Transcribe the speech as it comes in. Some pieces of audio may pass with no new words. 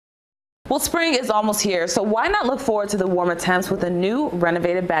Well, spring is almost here, so why not look forward to the warmer temps with a new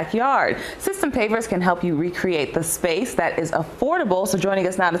renovated backyard? System Pavers can help you recreate the space that is affordable. So joining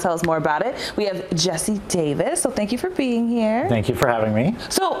us now to tell us more about it, we have Jesse Davis. So thank you for being here. Thank you for having me.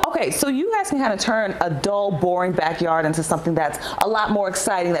 So, okay, so you guys can kind of turn a dull, boring backyard into something that's a lot more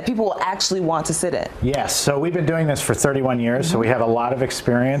exciting that people will actually want to sit in. Yes, so we've been doing this for 31 years, so we have a lot of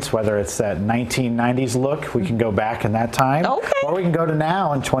experience, whether it's that 1990s look, we can go back in that time, or we can go to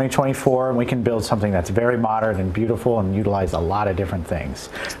now in 2024 and we can build something that's very modern and beautiful and utilize a lot of different things.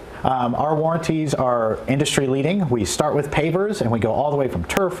 Our warranties are industry leading. We start with pavers and we go all the way from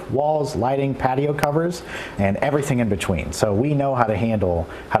turf, walls, lighting, patio covers, and everything in between. So we know how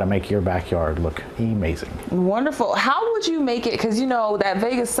to make your backyard look amazing. Wonderful. How would you make it, because you know that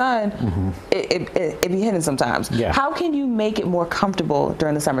Vegas sun, it be hitting sometimes. Yeah. How can you make it more comfortable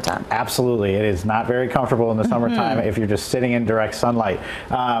during the summertime? Absolutely. It is not very comfortable in the summertime if you're just sitting in direct sunlight.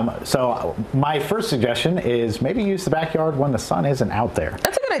 So my first suggestion is maybe use the backyard when the sun isn't out there.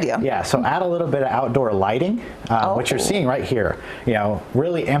 That's a good idea. Yeah, so add a little bit of outdoor lighting, what you're seeing right here. You know,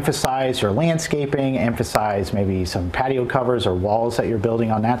 really emphasize your landscaping, emphasize maybe some patio covers or walls that you're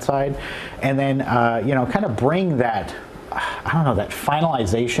building on that side, and then you know, kind of bring that, I don't know, that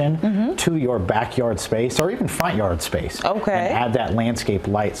finalization to your backyard space or even front yard space. Okay. And add that landscape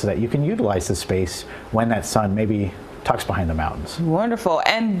light so that you can utilize the space when that sun maybe tucks behind the mountains. Wonderful.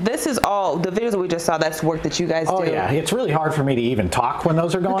 And this is all, the videos that we just saw, that's work that you guys do. Oh yeah, it's really hard for me to even talk when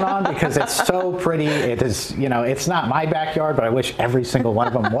those are going on because it's so pretty. It is, you know, it's not my backyard, but I wish every single one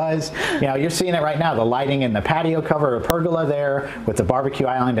of them was. You know, you're seeing it right now, the lighting in the patio cover, a pergola there with the barbecue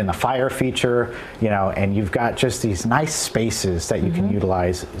island and the fire feature, you know, and you've got just these nice spaces that you can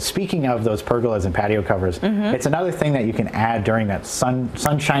utilize. Speaking of those pergolas and patio covers, it's another thing that you can add during that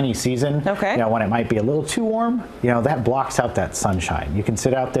sunshiny season. Okay. You know, when it might be a little too warm, you know, that blocks out that sunshine. You can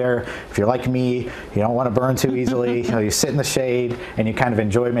sit out there, if you're like me, you don't want to burn too easily, you know, you sit in the shade and you kind of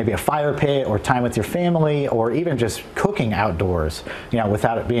enjoy maybe a fire pit or time with your family or even just cooking outdoors, you know,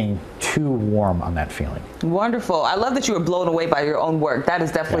 without it being too warm on that feeling. Wonderful. I love that you were blown away by your own work. That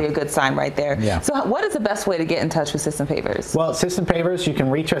is definitely a good sign right there. Yeah. So what is the best way to get in touch with System Pavers? Well, System Pavers, you can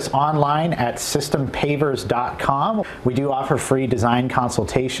reach us online at systempavers.com. We do offer free design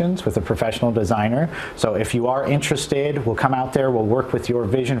consultations with a professional designer. So if you are interested, we'll come out there, we'll work with your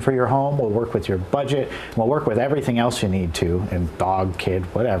vision for your home, we'll work with your budget, we'll work with everything else you need to, and dog, kid,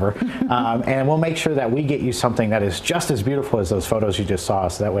 whatever. And we'll make sure that we get you something that is just as beautiful as those photos you just saw,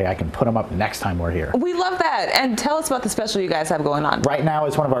 so that way I can put them up next time we're here. We love that. And tell us about the special you guys have going on. Right now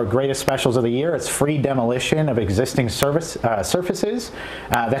is one of our greatest specials of the year. It's free demolition of existing surfaces.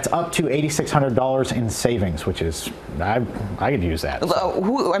 That's up to $8,600 in savings, which is, I could use that.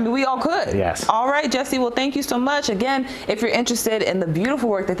 So. I mean, we all could. Yes. All right, Jesse, well, thank you so much. Again, if you're interested in the beautiful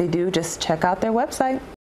work that they do, just check out their website.